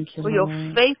 for your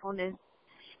faithfulness.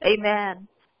 Amen.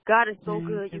 God is so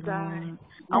good, you guys.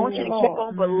 I want you to keep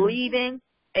on believing.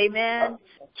 Amen.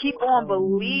 Keep on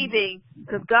believing,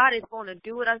 because God is going to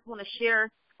do it. I just want to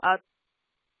share,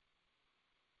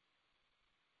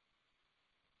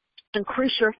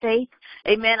 increase your faith.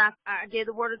 Amen. I gave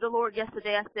the word of the Lord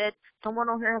yesterday. I said, someone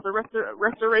on here has a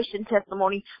restoration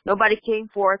testimony. Nobody came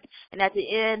forth. And at the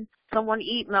end, someone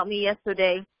emailed me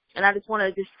yesterday. And I just want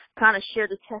to just kind of share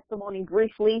the testimony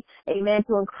briefly. Amen.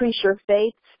 To increase your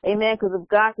faith. Amen. Because if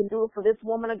God can do it for this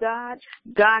woman of God,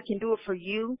 God can do it for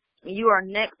you. You are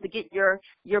next to get your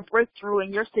breakthrough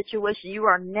in your situation. You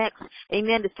are next,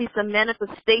 amen, to see some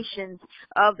manifestations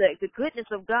of the goodness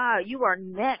of God. You are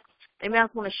next. Amen. I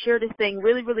just want to share this thing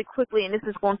really, really quickly, and this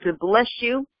is going to bless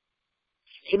you.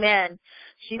 Amen.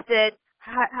 She said,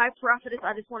 hi, prophetess,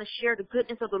 I just want to share the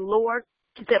goodness of the Lord.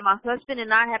 She said, my husband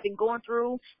and I have been going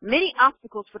through many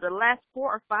obstacles for the last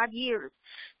 4 or 5 years.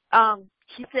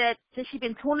 She said, since she's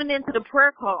been tuning into the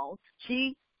prayer call,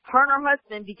 her and her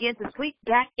husband began to sleep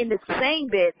back in the same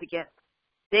bed together.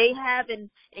 They have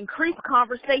increased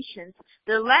conversations.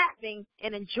 They're laughing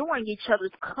and enjoying each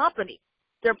other's company.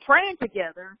 They're praying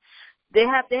together. They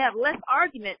have less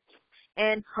arguments,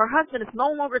 and her husband is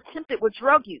no longer tempted with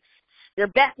drug use. They're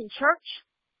back in church.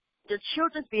 Their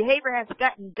children's behavior has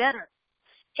gotten better.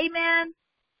 Amen.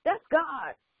 That's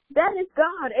God. That is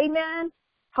God. Amen.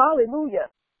 Hallelujah.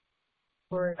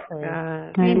 God.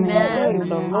 Amen. Praise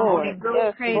the Lord.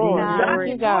 Yes, Praise Lord. God. Glory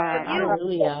to God.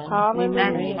 Hallelujah.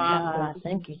 Hallelujah.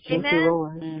 Thank you, Jesus. Thank you,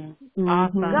 Lord.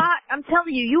 Awesome. God, I'm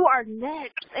telling you, you are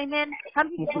next. Amen. How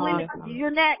many people believe it? You're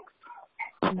next.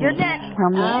 You're next.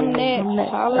 I'm next.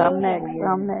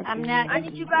 I'm next. I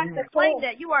need you guys to claim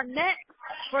that you are next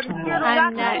for the Spirit of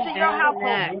God to move in your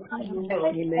household.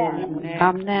 Amen.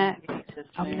 I'm next.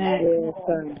 I'm next. Yes,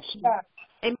 sir.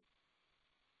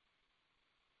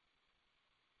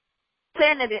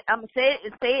 I'm going to say it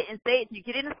and say it and say it. You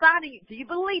get it inside of you. Do you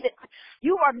believe it?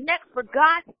 You are next for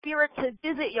God's Spirit to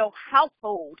visit your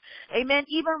household. Amen.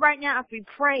 Even right now as we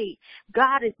pray,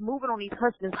 God is moving on these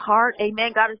husbands' heart.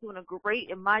 Amen. God is doing a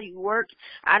great and mighty work.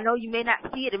 I know you may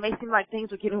not see it. It may seem like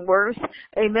things are getting worse.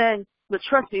 Amen. But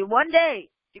trust me, one day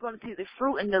you're going to see the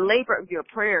fruit and the labor of your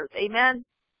prayers. Amen.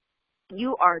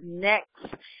 You are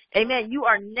next. Amen. You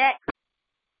are next.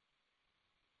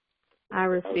 I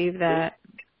receive that.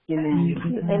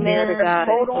 Amen. God,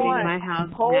 Hold on. My house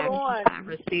Hold next. on. I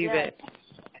receive it.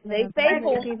 Stay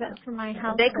faithful. Receive it for my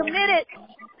house. Stay committed.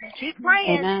 Keep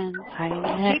praying. Amen.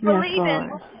 Keep believing.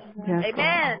 Yes,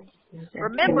 Amen.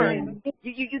 Remember,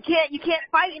 you can't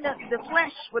fight in the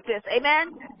flesh with this.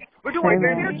 Amen. We're doing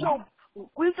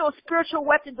spiritual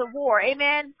weapons of war.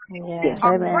 Amen. Yes.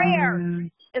 Our prayer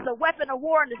is a weapon of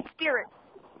war in the spirit.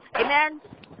 Amen.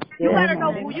 You gotta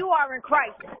know who you are in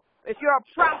Christ. If you're a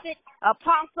prophet,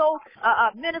 apostle,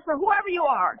 a minister, whoever you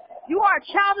are a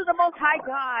child of the Most High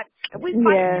God. And we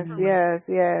fight differently.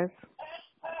 Yes.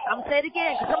 I'm going to say it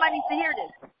again because somebody needs to hear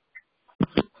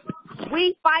this.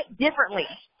 We fight differently.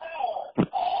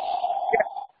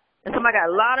 Somebody got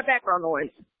a lot of background noise.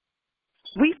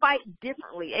 We fight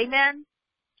differently. Amen.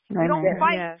 We don't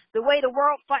fight the way the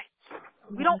world fights.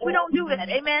 We don't do that.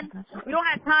 Amen. We don't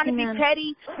have time to be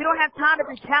petty. We don't have time to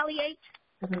retaliate.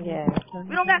 Yes.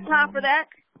 We don't got time for that.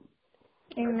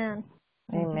 Amen.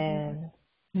 Amen.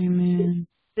 Amen.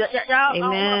 Y'all, I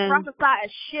want to prophesy a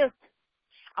shift.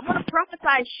 I'm going to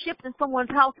prophesy a shift in someone's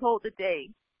household today.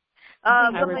 I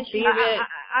receive it.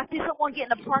 I see someone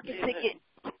getting a parking ticket.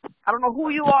 I don't know who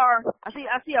you are. I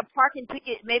see a parking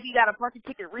ticket. Maybe you got a parking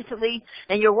ticket recently,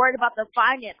 and you're worried about the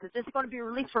finances. It's going to be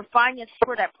released for finance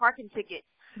for that parking ticket.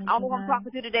 I don't know who I'm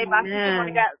talking to today, but I see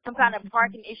someone got some kind of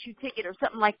parking issue ticket or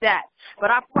something like that.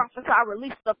 But I prophesy I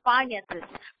release the finances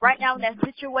right now in that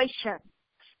situation.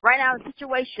 Right now in the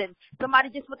situation. Somebody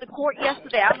just went to court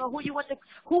yesterday. I don't know who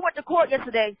went to court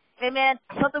yesterday. Amen.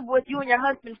 Something with you and your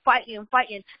husband fighting.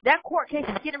 That court case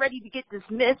is getting ready to get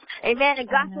dismissed. Amen. And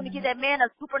God's going to give that man a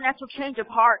supernatural change of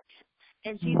heart.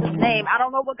 In Jesus' name. I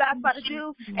don't know what God's about to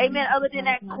do. Amen. Other than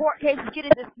that court case is getting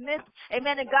dismissed.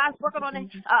 Amen. And God's working on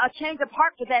a change of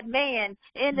heart for that man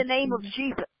in the name of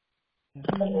Jesus.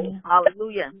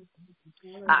 Hallelujah.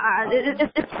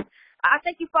 I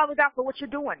thank you, Father God, for what you're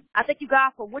doing. I thank you,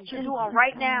 God, for what you're doing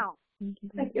right now.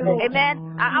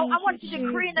 Amen. I want you to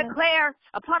decree and declare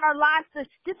upon our lives to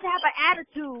just have an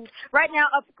attitude right now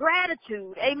of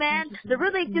gratitude. Amen. To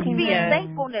really just be in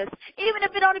thankfulness. Even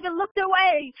if it don't even look the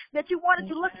way that you want it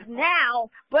to look now.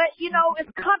 But,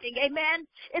 it's coming. Amen.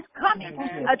 It's coming.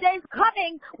 A day's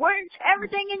coming where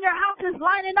everything in your house is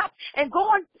lining up and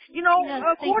going,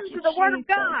 according to the word of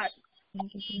God.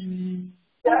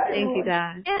 Thank you,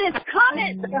 God. It is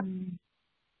coming.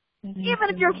 Even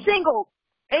if you're single.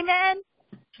 Amen.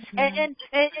 And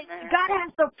God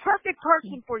has the perfect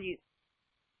person for you.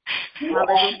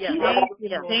 Hallelujah.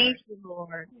 Thank you,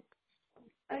 Lord.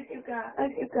 Thank you,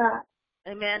 God.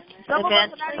 Amen. Some of us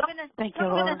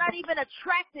are not even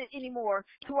attracted anymore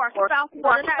to our spouses.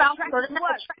 They're not attracted to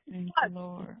us. Thank you,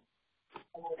 Lord.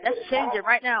 That's changing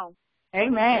right now.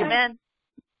 Amen. Amen.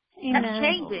 That's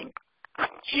changing.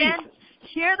 And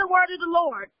share the word of the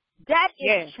Lord. That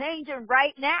is changing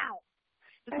right now.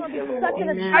 It's going to be such an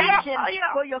attraction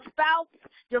for your spouse.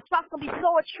 Your spouse going to be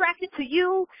so attracted to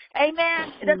you.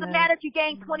 Amen. It doesn't matter if you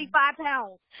gain 25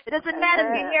 pounds. It doesn't matter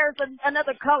if your hair is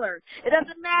another color. It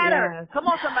doesn't matter. Yes. Come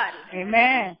on, somebody.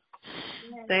 Amen.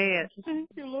 Say it. Thank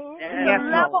you, Lord. The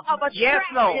level of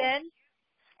attraction.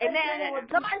 Amen.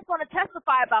 Somebody's going to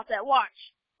testify about that. Watch.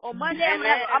 On Monday, we're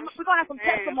going to have some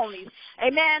testimonies.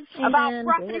 Amen. About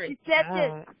prophet. She said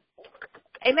this.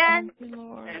 Amen.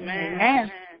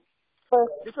 Amen.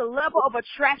 There's a level of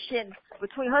attraction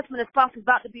between husband and spouse is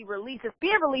about to be released. It's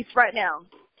being released right now.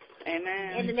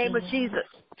 Amen. In the name of Jesus.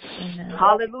 Amen.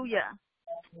 Hallelujah.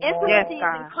 Intimacy is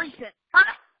increasing.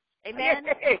 Amen.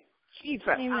 Jesus.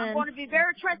 I'm going to be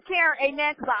very transparent.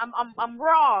 Amen. Because I'm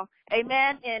raw.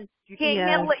 Amen. And you can't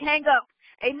handle it. Hang up.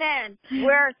 Amen.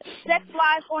 Where sex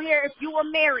lies on here if you were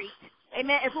married.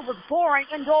 Amen. If it was boring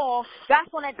and dull, God's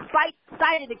going to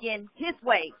excite it again His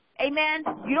way. Amen.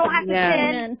 You don't have to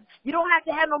sin. You don't have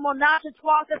to have no more nonsense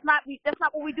walks. That's not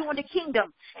what we do in the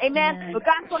kingdom. Amen. But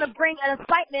God's going to bring an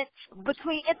excitement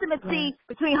between intimacy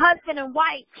between husband and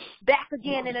wife back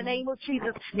again in the name of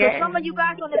Jesus. So some of you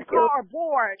guys on this call are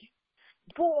bored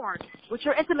with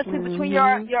your intimacy between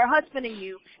your husband and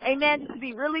you. Amen. This would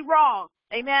be really wrong.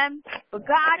 Amen. But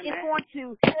God is going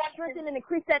to strengthen and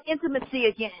increase that intimacy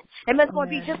again. Amen. It's going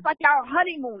to be just like our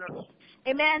honeymooners.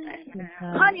 Amen.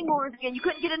 Honeymooners again. You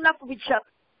couldn't get enough of each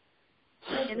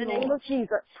other. In the name of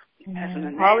Jesus.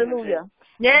 Hallelujah.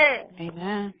 Yeah.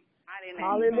 Amen.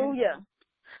 Hallelujah.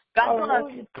 God's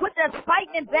going to put that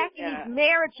excitement back in these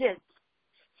marriages.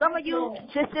 Some of you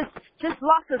just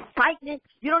lost excitement.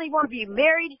 You don't even want to be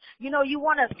married. You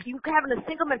having a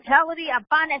single mentality. I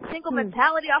find that single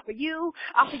mentality off of you,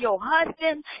 off of your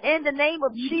husband, in the name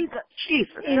of Jesus.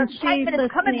 The excitement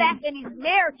is coming back in these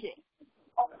marriages.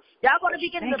 Y'all going to be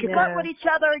getting to flirt with each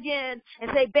other again and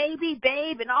say, baby,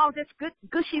 babe, and all this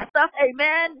gushy stuff.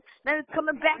 Amen. Then it's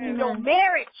coming back in your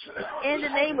marriage in the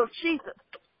name of Jesus.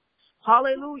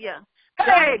 Hallelujah.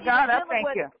 Hey, God, I thank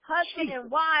you. Husband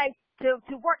and wife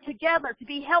to work together, to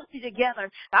be healthy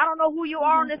together. I don't know who you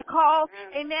are on this call,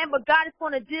 amen, but God is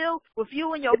going to deal with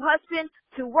you and your husband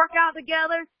to work out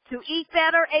together, to eat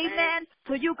better, amen,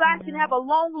 so you guys can have a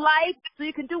long life, so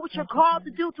you can do what you're called to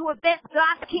do to advance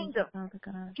God's kingdom.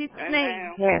 In Jesus'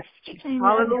 name. Yes.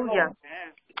 Hallelujah.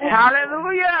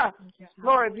 Hallelujah.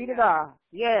 Glory be to God.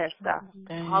 Yes, God.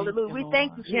 Hallelujah. We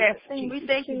thank you, Jesus. We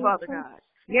thank you, Father God.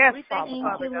 Yes, we thank you,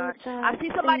 Father God. I see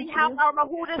somebody's house. I don't know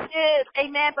who this is.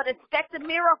 Amen. But expect a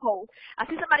miracle. I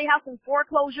see somebody's house in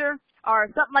foreclosure. or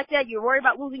something like that. You're worried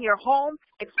about losing your home.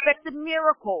 Expect a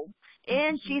miracle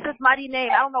in Jesus' mighty name.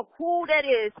 I don't know who that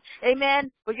is.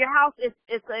 Amen. But your house is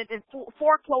in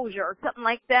foreclosure or something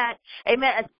like that.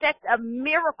 Amen. Expect a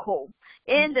miracle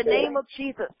in the name of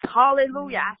Jesus.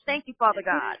 Hallelujah. I thank you, Father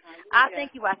God. I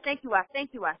thank you. I thank you. I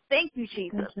thank you. I thank you,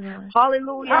 Jesus.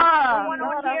 Hallelujah. Someone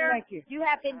on here, you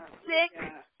have been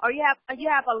sick, or you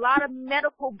have a lot of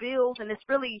medical bills, and it's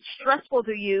really stressful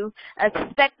to you.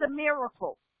 Expect a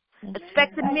miracle.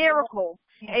 Expect a miracle.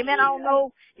 Amen. I don't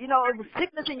know, it was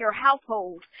sickness in your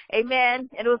household. Amen.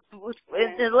 And it was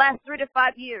in the last 3 to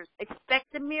 5 years.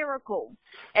 Expect a miracle.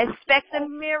 Expect a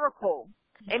miracle.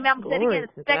 Amen. I'm saying again,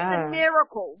 expect a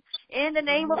miracle in the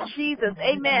name of Jesus.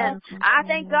 Amen. I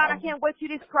thank God. I can't wait to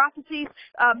these prophecies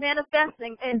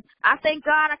manifesting. And I thank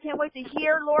God. I can't wait to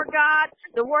hear, Lord God,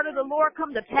 the word of the Lord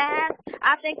come to pass.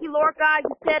 I thank you, Lord God.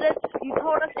 You said it. You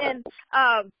told us in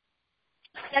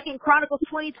 2 Chronicles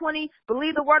 20:20,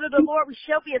 believe the word of the Lord, we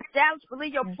shall be established.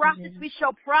 Believe your prophets, we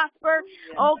shall prosper.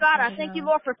 Oh, God, I thank you,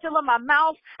 Lord, for filling my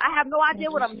mouth. I have no idea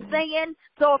what I'm saying.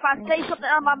 So if I say something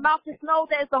out of my mouth, just know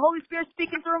that it's the Holy Spirit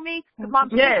speaking through me. My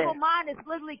physical mind is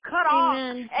literally cut off.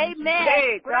 Amen.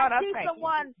 Hey, but God, I see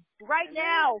someone right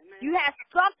now, you have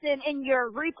something in your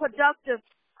reproductive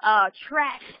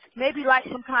tract, maybe like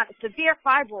some kind of severe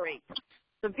fibroid.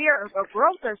 Severe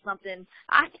growth or something.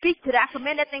 I speak to that. I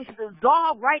command that thing to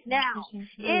dissolve right now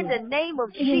in the name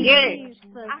of Jesus.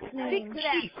 I speak to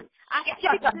that. I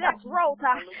speak to that growth.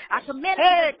 I command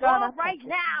it to dissolve right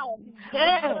now.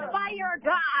 Fire,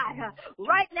 God,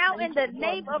 right now in the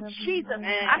name of Jesus.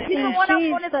 I see someone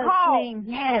else on this call.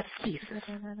 Yes, Jesus.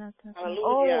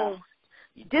 Oh,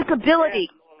 disability.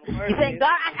 You say,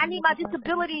 God, I need my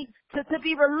disability to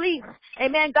be released.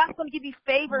 Amen. God's going to give you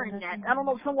favor in that. I don't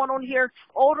know, someone on here,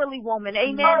 elderly woman.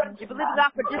 Amen. You believe in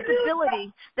God for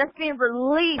disability. That's being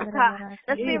released.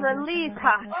 That's being released.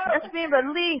 That's being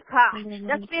released.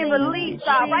 That's being released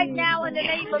right now in the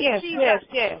name of Jesus.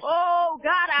 Oh,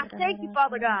 God, I thank you,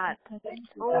 Father God.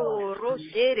 Oh,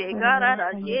 Roshede, God,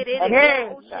 I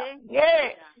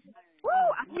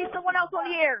see someone else on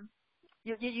here.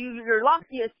 You're lost.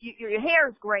 Your hair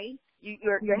is gray.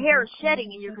 Your hair is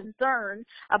shedding, and you're concerned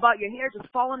about your hair just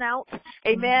falling out.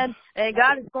 Amen. And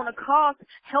God is going to cause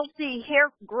healthy hair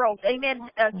growth. Amen.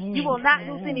 You will not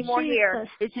lose any more hair.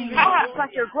 It's like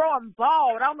you're growing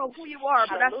bald. I don't know who you are,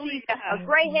 but I see a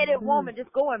gray-headed woman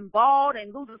just going bald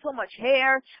and losing so much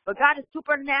hair. But God is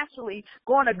supernaturally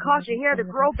going to cause your hair to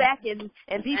grow back and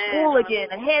be full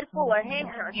again, a head full of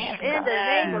hair. In the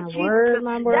name of Jesus.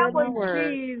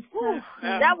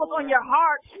 That was on your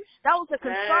heart. That was a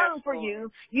concern for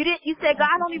you. You said, God,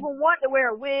 I don't even want to wear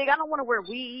a wig. I don't want to wear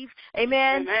weave.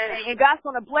 Amen. And God's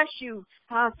going to bless you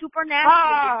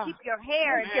supernaturally to keep your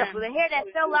hair. And the hair that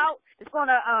fell out is going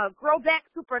to grow back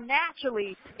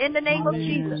supernaturally in the name of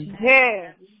Jesus.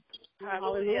 Yes.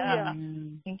 Hallelujah.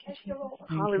 Thank you, Jesus.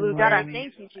 Hallelujah. God, I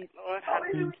thank you, Jesus.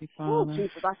 Thank you, Oh, Father.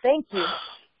 Jesus, I thank you.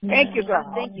 Thank you,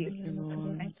 God. Thank you.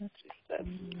 Lord.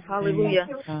 Hallelujah.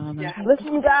 Thank you, Father.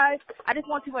 Listen, you guys, I just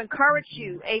want to encourage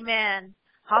you. Amen.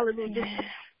 Hallelujah.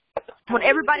 Just want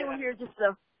everybody on here just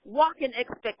to walk in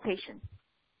expectation.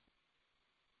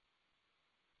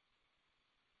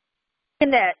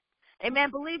 In that.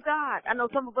 Amen. Believe God. I know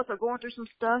some of us are going through some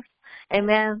stuff.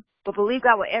 Amen. But believe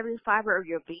God with every fiber of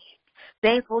your being.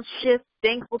 Things will shift.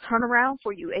 Things will turn around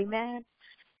for you. Amen.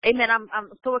 Amen. I'm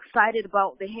so excited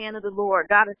about the hand of the Lord.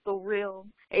 God is so real.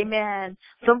 Amen.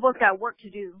 Some of us got work to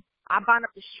do. I bind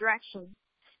up distraction.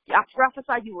 I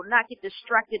prophesy you will not get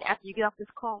distracted after you get off this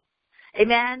call.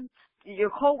 Amen.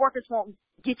 Your co-workers won't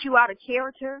get you out of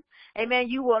character. Amen.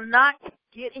 You will not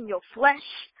get in your flesh.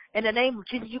 In the name of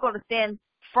Jesus, you're going to stand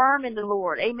firm in the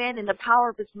Lord. Amen. In the power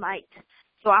of His might.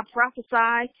 So I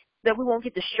prophesy that we won't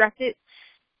get distracted.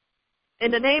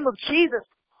 In the name of Jesus.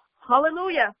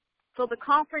 Hallelujah. So the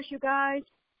conference, you guys,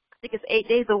 I think it's 8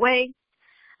 days away.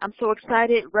 I'm so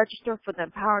excited. Register for the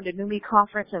Empowering the New Me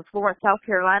conference in Florence, South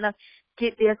Carolina.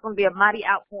 Get there. It's going to be a mighty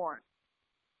outpouring.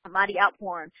 A mighty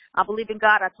outpouring. I believe in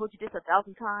God. I told you this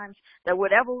 1,000 times, that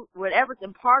whatever's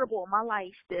impartable in my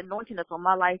life, the anointing that's on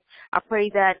my life, I pray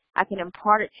that I can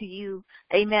impart it to you.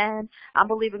 Amen. I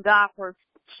believe in God for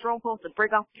strongholds to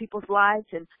break off people's lives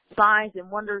and signs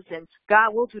and wonders, and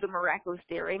God will do the miraculous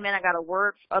there. Amen. I got a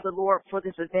word of the Lord for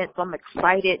this event, so I'm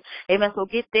excited. Amen. So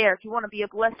get there. If you want to be a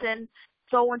blessing,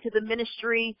 sow into the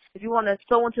ministry. If you want to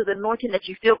sow into the anointing that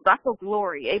you feel, I feel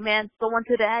glory. Amen. Sow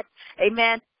into that.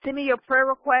 Amen. Send me your prayer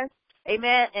requests.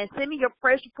 Amen. And send me your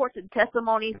praise reports and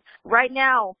testimonies. Right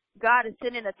now, God is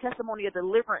sending a testimony of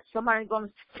deliverance. Somebody's going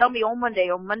to tell me on Monday.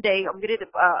 On Monday, I'm going to get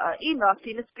an email. I've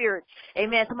seen the Spirit.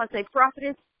 Amen. Somebody say,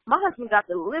 Prophetess, My husband got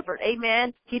delivered.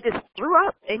 Amen. He just threw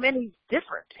up. Amen. He's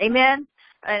different. Amen.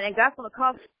 And God's going to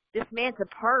cause this man to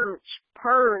purge.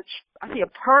 I see a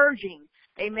purging.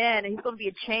 Amen. And he's going to be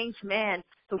a changed man.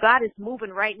 So God is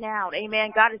moving right now.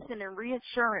 Amen. God is sending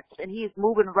reassurance, and he is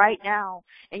moving right now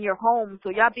in your home. So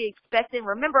y'all be expecting.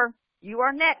 Remember, you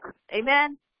are next.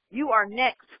 Amen. You are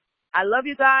next. I love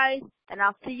you guys, and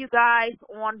I'll see you guys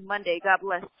on Monday. God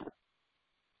bless.